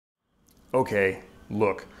Okay,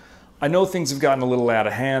 look, I know things have gotten a little out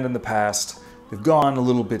of hand in the past. They've gone a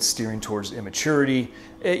little bit steering towards immaturity.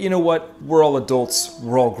 You know what? We're all adults.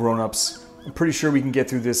 We're all grown-ups. I'm pretty sure we can get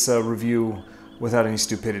through this review without any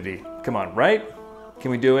stupidity. Come on, right?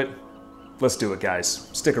 Can we do it? Let's do it, guys.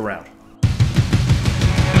 Stick around.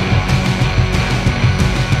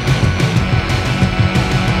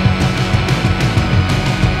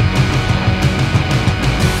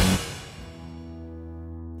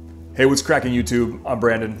 Hey, what's cracking YouTube? I'm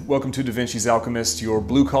Brandon. Welcome to DaVinci's Alchemist, your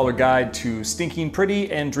blue-collar guide to stinking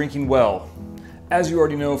pretty and drinking well. As you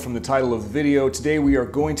already know from the title of the video, today we are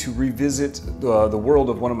going to revisit the world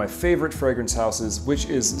of one of my favorite fragrance houses, which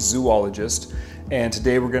is Zoologist. And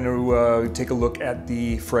today we're going to take a look at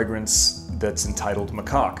the fragrance that's entitled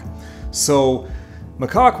Macaque. So,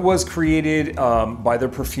 Macaque was created by their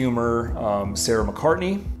perfumer, Sarah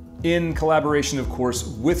McCartney, in collaboration, of course,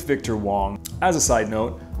 with Victor Wong. As a side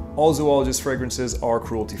note, all Zoologist fragrances are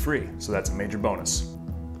cruelty-free, so that's a major bonus.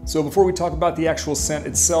 So before we talk about the actual scent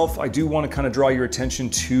itself, I do want to kind of draw your attention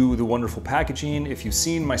to the wonderful packaging. If you've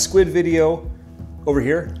seen my squid video over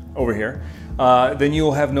here, then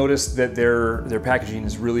you'll have noticed that their packaging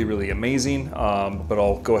is really amazing, but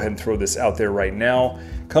I'll go ahead and throw this out there right now.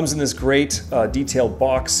 Comes in this great detailed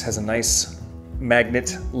box, has a nice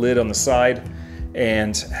magnet lid on the side,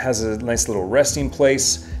 and has a nice little resting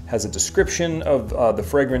place. Has a description of the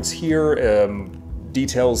fragrance here,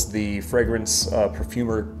 details the fragrance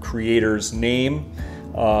perfumer creator's name,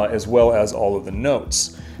 as well as all of the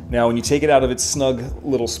notes. Now, when you take it out of its snug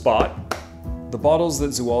little spot, the bottles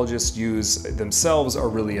that zoologists use themselves are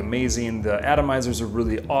really amazing. The atomizers are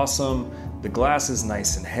really awesome. The glass is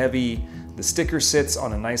nice and heavy. The sticker sits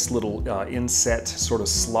on a nice little inset sort of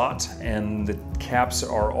slot, and the caps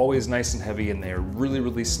are always nice and heavy, and they are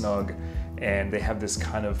really snug. And they have this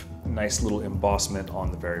kind of nice little embossment on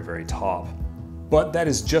the very top. But that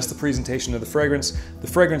is just the presentation of the fragrance. The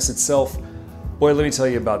fragrance itself, boy, let me tell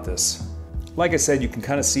you about this. Like I said, you can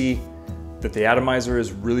kind of see that the atomizer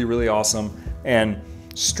is really awesome. And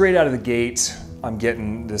straight out of the gate, I'm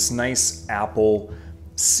getting this nice apple,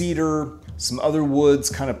 cedar, some other woods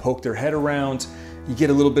kind of poke their head around. You get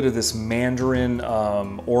a little bit of this mandarin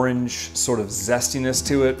orange sort of zestiness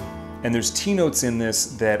to it. And there's tea notes in this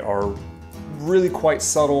that are really quite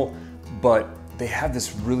subtle, but they have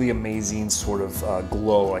this really amazing sort of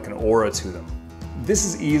glow, like an aura to them. This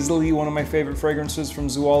is easily one of my favorite fragrances from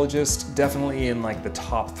Zoologist, definitely in like the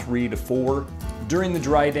top 3 to 4. During the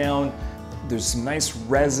dry down, there's some nice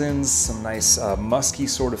resins, some nice musky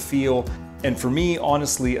sort of feel. And for me,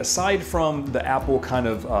 honestly, aside from the apple kind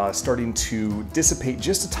of starting to dissipate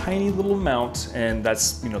just a tiny little amount, and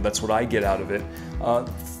that's what I get out of it,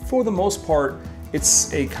 for the most part,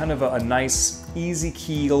 it's a kind of a nice,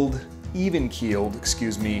 even-keeled,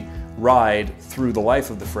 excuse me, ride through the life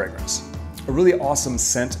of the fragrance. A really awesome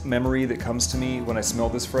scent memory that comes to me when I smell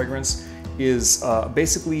this fragrance is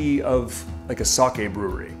basically of like a sake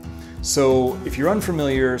brewery. So if you're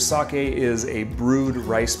unfamiliar, sake is a brewed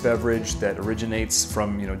rice beverage that originates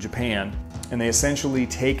from Japan, and they essentially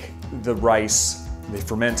take the rice, they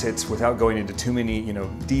ferment it without going into too many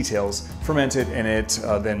details, ferment it, and it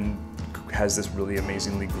then has this really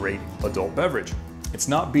amazingly great adult beverage. It's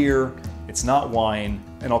not beer, it's not wine,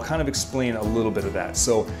 and I'll kind of explain a little bit of that.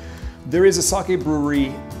 So there is a sake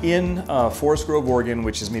brewery in Forest Grove, Oregon,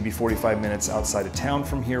 which is maybe 45 minutes outside of town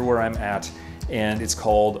from here where I'm at, and it's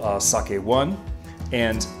called Sake One.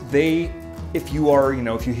 And if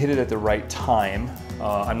you hit it at the right time,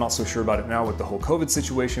 I'm not so sure about it now with the whole COVID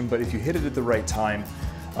situation, but if you hit it at the right time,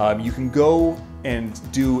 you can go and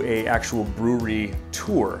do an actual brewery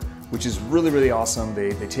tour, which is really awesome.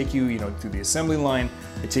 They take you, through the assembly line,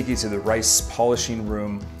 they take you to the rice polishing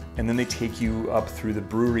room, and then they take you up through the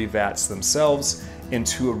brewery vats themselves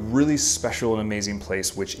into a really special and amazing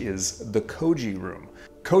place, which is the koji room.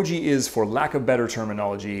 Koji is, for lack of better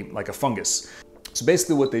terminology, like a fungus. So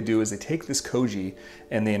basically what they do is they take this koji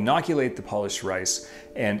and they inoculate the polished rice,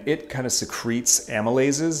 and it kind of secretes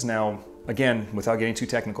amylases. Now, again, without getting too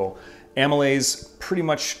technical, amylase pretty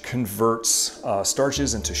much converts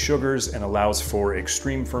starches into sugars and allows for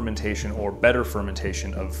extreme fermentation or better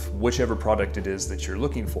fermentation of whichever product it is that you're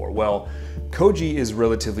looking for. Well, koji is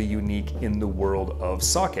relatively unique in the world of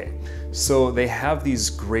sake. So they have these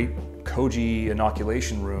great koji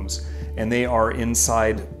inoculation rooms, and they are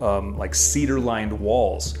inside like cedar-lined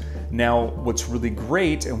walls. Now, what's really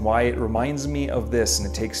great and why it reminds me of this, and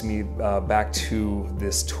it takes me back to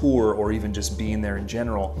this tour or even just being there in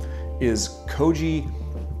general, is koji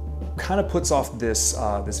kind of puts off this,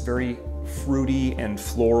 this very fruity and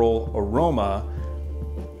floral aroma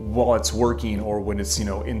while it's working or when it's, you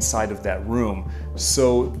know, inside of that room.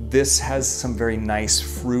 So this has some very nice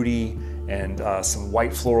fruity and some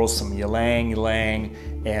white florals, some ylang ylang,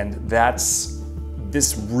 and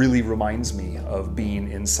this really reminds me of being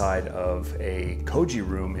inside of a koji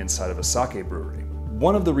room inside of a sake brewery.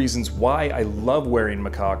 One of the reasons why I love wearing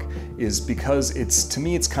Macaque is because to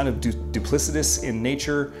me it's kind of duplicitous in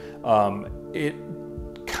nature. It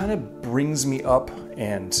kind of brings me up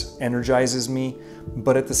and energizes me,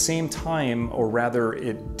 but at the same time, or rather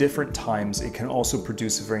at different times, it can also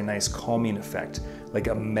produce a very nice calming effect, like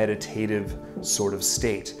a meditative sort of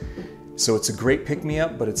state. So it's a great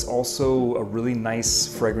pick-me-up, but it's also a really nice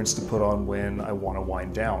fragrance to put on when I want to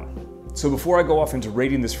wind down. So before I go off into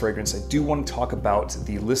rating this fragrance, I do want to talk about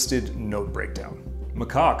the listed note breakdown.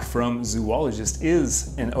 Macaque from Zoologist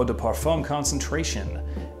is an eau de parfum concentration,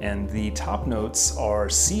 and the top notes are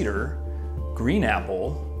cedar, green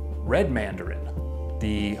apple, red mandarin.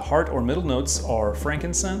 The heart or middle notes are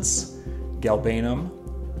frankincense, galbanum,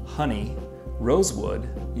 honey, rosewood,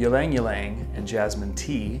 ylang ylang, and jasmine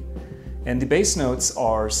tea. And the base notes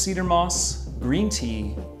are cedar moss, green tea,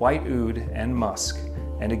 white oud, and musk.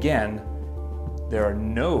 And again, there are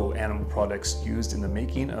no animal products used in the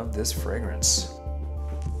making of this fragrance.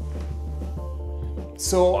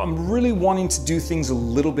 So I'm really wanting to do things a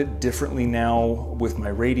little bit differently now with my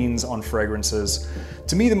ratings on fragrances.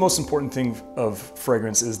 To me, the most important thing of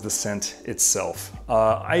fragrance is the scent itself.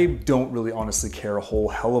 I don't really honestly care a whole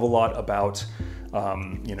hell of a lot about,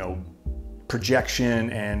 you know, projection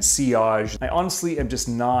and sillage. I honestly am just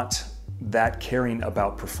not that caring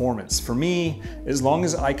about performance. For me, as long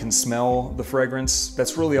as I can smell the fragrance,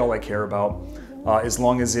 that's really all I care about. As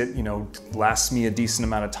long as it, you know, lasts me a decent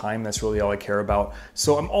amount of time, that's really all I care about.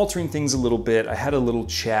 So I'm altering things a little bit. I had a little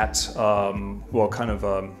chat, I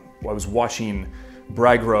was watching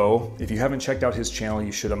Brygro. If you haven't checked out his channel,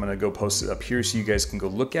 you should. I'm gonna go post it up here so you guys can go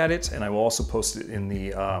look at it, and I will also post it in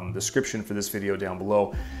the description for this video down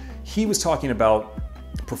below. He was talking about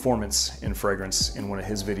performance in fragrance in one of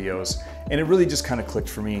his videos, and it really just kind of clicked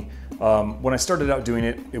for me. When I started out doing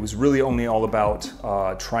it, it was really only all about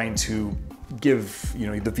trying to give, you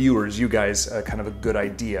know, the viewers, you guys, kind of a good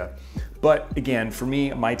idea. But again, for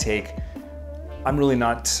me, my take, I'm really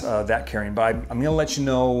not that caring, but I'm gonna let you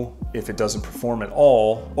know if it doesn't perform at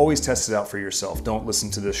all. Always test it out for yourself. Don't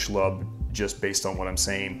listen to this schlub just based on what I'm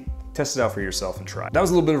saying. Test it out for yourself and try. That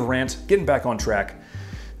was a little bit of a rant. Getting back on track.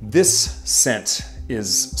 This scent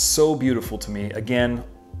is so beautiful to me. Again,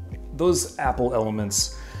 those apple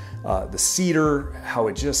elements, the cedar, how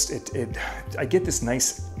it just, I get this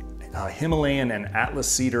nice Himalayan and Atlas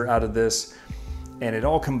cedar out of this, and it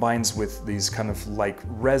all combines with these kind of like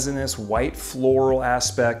resinous white floral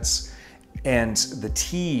aspects, and the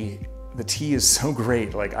tea is so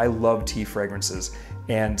great. Like, I love tea fragrances,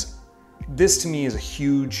 and this to me is a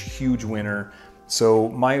huge, huge winner. So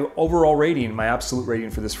my overall rating, my absolute rating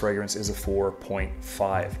for this fragrance is a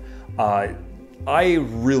 4.5. I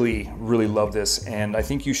really, really love this, and I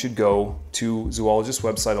think you should go to Zoologist's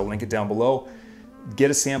website. I'll link it down below.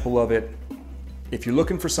 Get a sample of it. If you're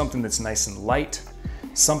looking for something that's nice and light,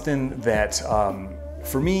 something that,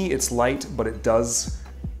 for me, it's light, but it does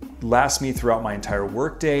last me throughout my entire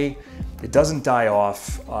workday. It doesn't die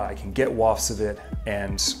off. I can get wafts of it,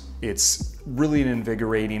 and it's really an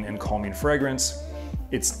invigorating and calming fragrance.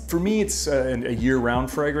 For me, it's a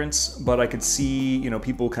year-round fragrance, but I could see, you know,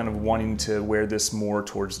 people kind of wanting to wear this more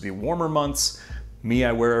towards the warmer months. Me,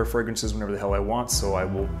 I wear fragrances whenever the hell I want, so I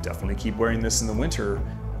will definitely keep wearing this in the winter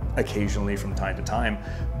occasionally from time to time.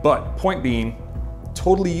 But point being,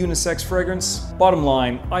 totally unisex fragrance. Bottom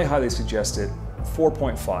line, I highly suggest it,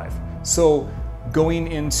 4.5. So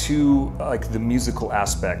going into like the musical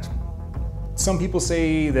aspect, some people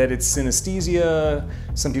say that it's synesthesia,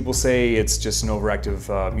 some people say it's just an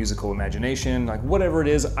overactive musical imagination. Like, whatever it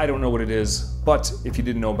is, I don't know what it is, but if you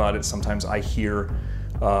didn't know about it, sometimes I hear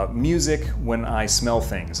music when I smell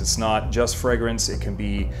things. It's not just fragrance. It can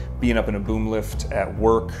be being up in a boom lift at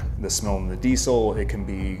work, the smell in the diesel. It can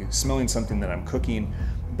be smelling something that I'm cooking,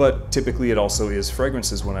 but typically it also is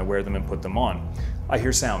fragrances when I wear them and put them on. I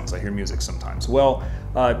hear sounds, I hear music sometimes. Well,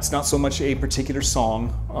 it's not so much a particular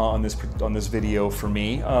song on this video for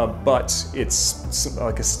me, but it's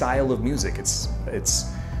like a style of music. It's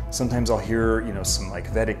sometimes I'll hear, you know, some like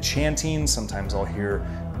Vedic chanting, sometimes I'll hear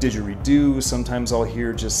didgeridoo, sometimes I'll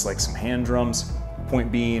hear just like some hand drums.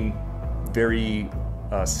 Point being, very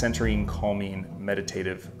centering, calming,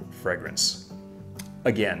 meditative fragrance.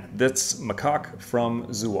 Again, that's Macaque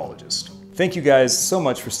from Zoologist. Thank you guys so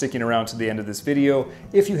much for sticking around to the end of this video.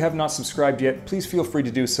 If you have not subscribed yet, please feel free to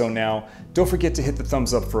do so now. Don't forget to hit the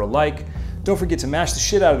thumbs up for a like. Don't forget to mash the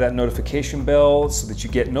shit out of that notification bell so that you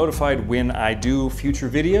get notified when I do future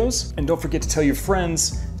videos. And don't forget to tell your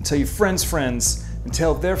friends, and tell your friends' friends, and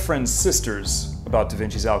tell their friends' sisters about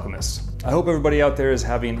DaVinci's Alchemist. I hope everybody out there is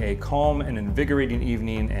having a calm and invigorating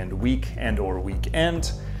evening and week or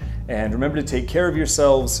weekend. And remember to take care of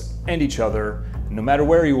yourselves and each other, no matter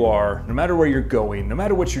where you are, no matter where you're going, no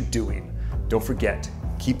matter what you're doing. Don't forget,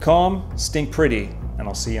 keep calm, stink pretty, and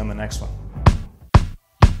I'll see you on the next one.